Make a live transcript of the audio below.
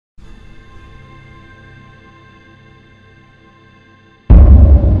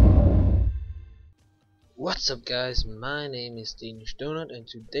What's up guys, my name is Danish Donut and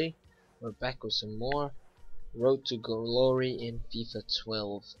today we're back with some more Road to Glory in FIFA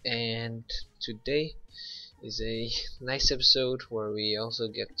 12, and today is a nice episode where we also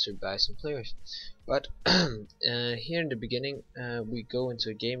get to buy some players. But here in the beginning we go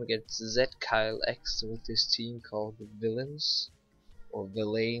into a game against Z Kyle X with this team called the Villains or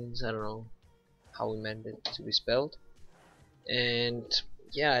Villains, I don't know how we meant it to be spelled. And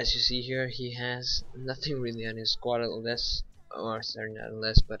yeah, as you see here, he has nothing really on his squad unless, or sorry, not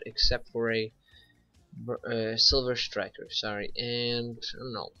unless, but except for a silver striker, sorry, and I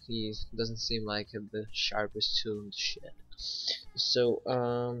don't know, he doesn't seem like the sharpest tool in the shed. So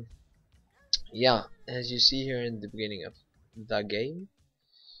yeah, as you see here in the beginning of the game,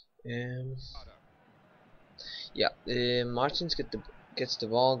 yeah, Martins gets the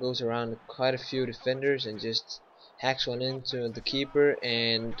ball, goes around quite a few defenders and just hacks one into the keeper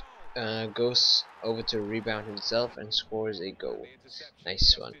and goes over to rebound himself and scores a goal.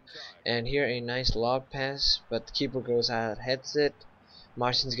 Nice one. And here a nice lob pass, but the keeper goes out, heads it.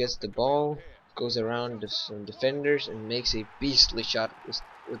 Martins gets the ball, goes around some defenders and makes a beastly shot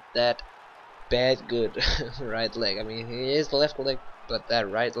with that bad good right leg. I mean, he is the left leg, but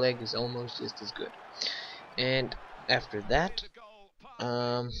that right leg is almost just as good. And after that,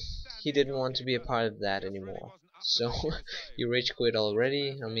 he didn't want to be a part of that anymore, so he rage quit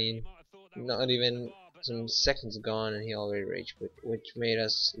already. I mean, not even some seconds gone and he already rage quit, which made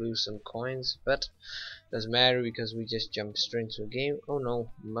us lose some coins, but doesn't matter because we just jumped straight into a game. Oh no,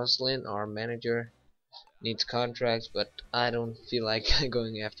 Muslin, our manager, needs contracts, but I don't feel like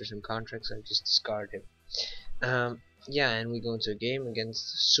going after some contracts, I just discard him. Yeah, and we go into a game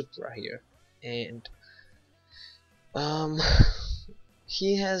against Supra here, and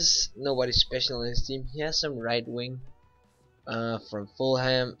he has nobody special in his team. He has some right wing from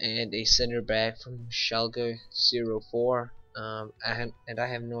Fulham and a center back from Schalke 04. And I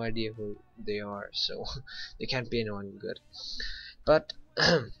have no idea who they are, so they can't be anyone good. But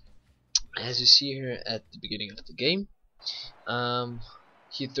as you see here at the beginning of the game,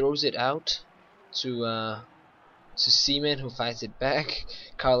 he throws it out to Seaman, who fights it back.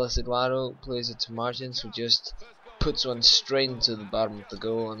 Carlos Eduardo plays it to Martins, who just puts one straight into the bottom of the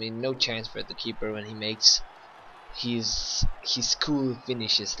goal. I mean, no chance for the keeper when he makes his cool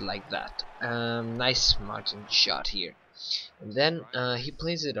finishes like that. Nice Martin shot here. And then he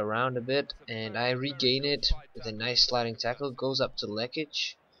plays it around a bit, and I regain it with a nice sliding tackle. Goes up to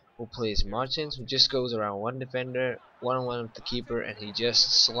Lekic, who plays Martins, who just goes around one defender, one-on-one with the keeper, and he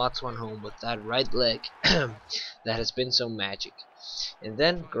just slots one home with that right leg that has been so magic. And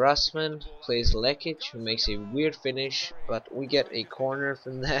then Grossman plays Lekic, who makes a weird finish, but we get a corner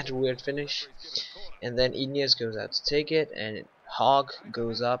from that weird finish. And then Ineos goes out to take it, and Hogg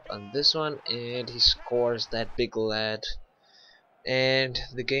goes up on this one, and he scores that big lad. And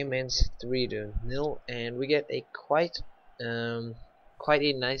the game ends 3-0, and we get a quite a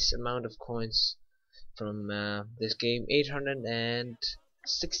nice amount of coins from this game,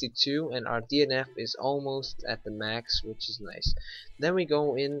 862, and our DNF is almost at the max, which is nice. Then we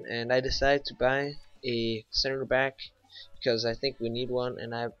go in and I decide to buy a center back because I think we need one,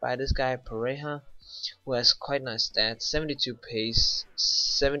 and I buy this guy Pareja, who has quite nice stats: 72 pace,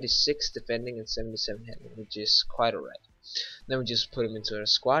 76 defending, and 77 heading, which is quite alright. Then we just put him into our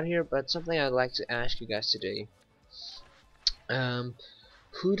squad here. But something I'd like to ask you guys today: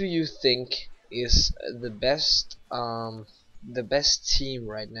 who do you think is the best team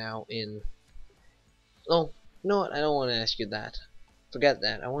right now in... Oh, no, I don't want to ask you that. Forget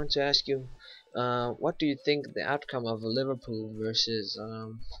that. I want to ask you, what do you think the outcome of Liverpool versus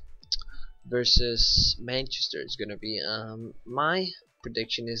Manchester is gonna be? My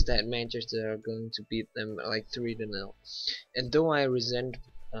prediction is that Manchester are going to beat them like 3-0. And though I resent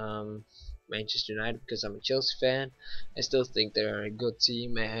Manchester United because I'm a Chelsea fan, I still think they're a good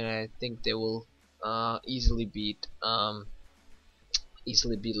team, and I think they will easily beat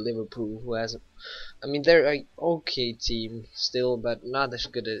Liverpool, who has, I mean, they're an okay team still, but not as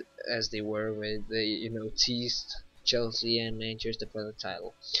good as they were when they, teased Chelsea and Manchester for the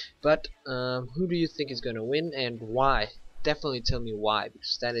title. But who do you think is gonna win, and why? Definitely tell me why,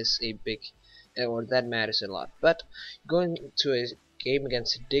 because that is a big, or that matters a lot. But going to a game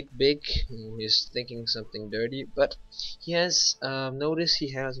against Dick Big, who is thinking something dirty, but he has notice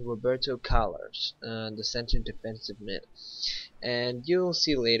he has Roberto Carlos, the center defensive mid, and you'll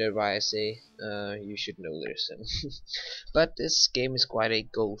see later why I say you should notice him. But this game is quite a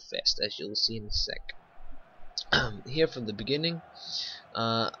goal fest, as you'll see in a sec. Here from the beginning,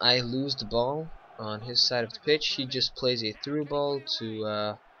 I lose the ball on his side of the pitch. He just plays a through ball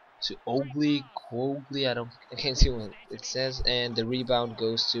to to Oakley, Quogley, I can't see what it says, and the rebound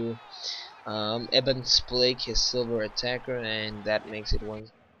goes to Eben Blake, his silver attacker, and that makes it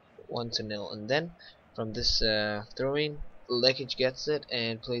 1-0. And then from this throwing, Lekic gets it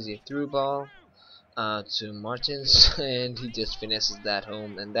and plays a through ball to Martins, and he just finesses that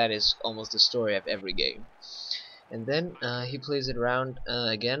home, and that is almost the story of every game. And then he plays it around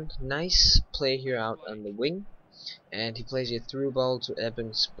again. Nice play here out on the wing, and he plays a through ball to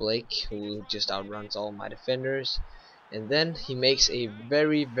Evans Blake, who just outruns all my defenders. And then he makes a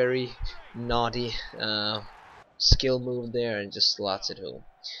very naughty skill move there and just slots it home.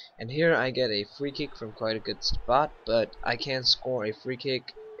 And here I get a free kick from quite a good spot, but I can't score a free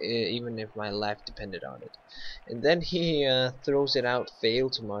kick even if my life depended on it. And then he throws it out, fail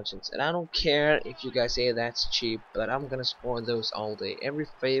to Martins. And I don't care if you guys say that's cheap, but I'm gonna score those all day. Every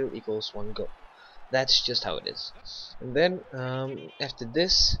fail equals 1 goal. That's just how it is. And then after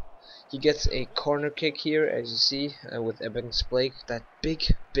this, he gets a corner kick here, as you see, with Evans Blake, that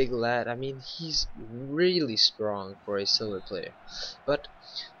big lad. I mean, he's really strong for a silver player. But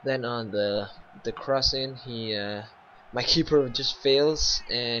then on the crossing, he my keeper just fails,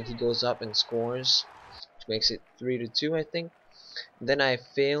 and he goes up and scores, which makes it 3-2, I think. Then I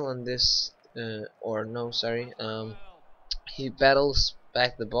fail on this, or no, sorry. He battles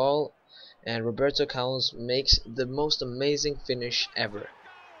back the ball, and Roberto makes the most amazing finish ever.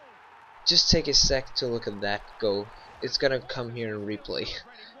 Just take a sec to look at that goal. It's gonna come here in replay.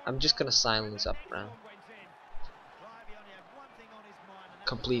 I'm just gonna silence up now.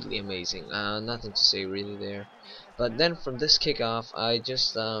 Completely amazing. Nothing to say really there. But then from this kickoff, I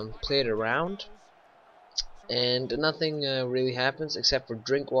just played around, and nothing really happens except for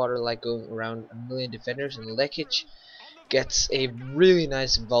Drinkwater like going around a million defenders, and Lekic gets a really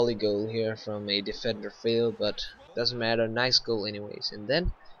nice volley goal here from a defender fail, but doesn't matter, nice goal anyways. And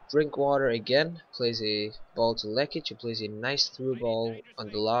then Drinkwater again plays a ball to Lekic, who plays a nice through ball on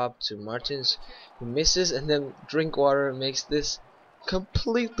the lob to Martins, who misses, and then Drinkwater makes this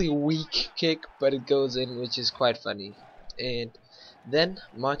completely weak kick, but it goes in, which is quite funny. And then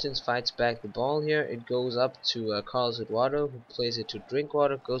Martins fights back the ball here. It goes up to Carlos Eduardo, who plays it to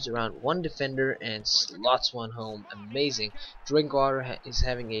Drinkwater, goes around one defender and slots one home. Amazing. Drinkwater is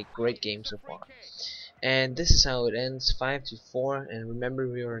having a great game so far. And this is how it ends, 5-4. And remember,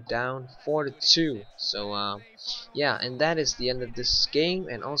 we were down 4-2. So yeah, and that is the end of this game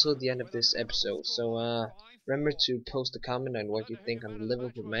and also the end of this episode. So remember to post a comment on what you think on the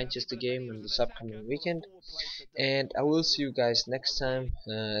Liverpool Manchester game on this upcoming weekend. And I will see you guys next time.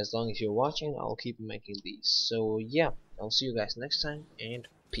 As long as you're watching, I'll keep making these. So yeah, I'll see you guys next time, and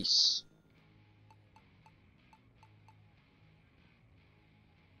peace.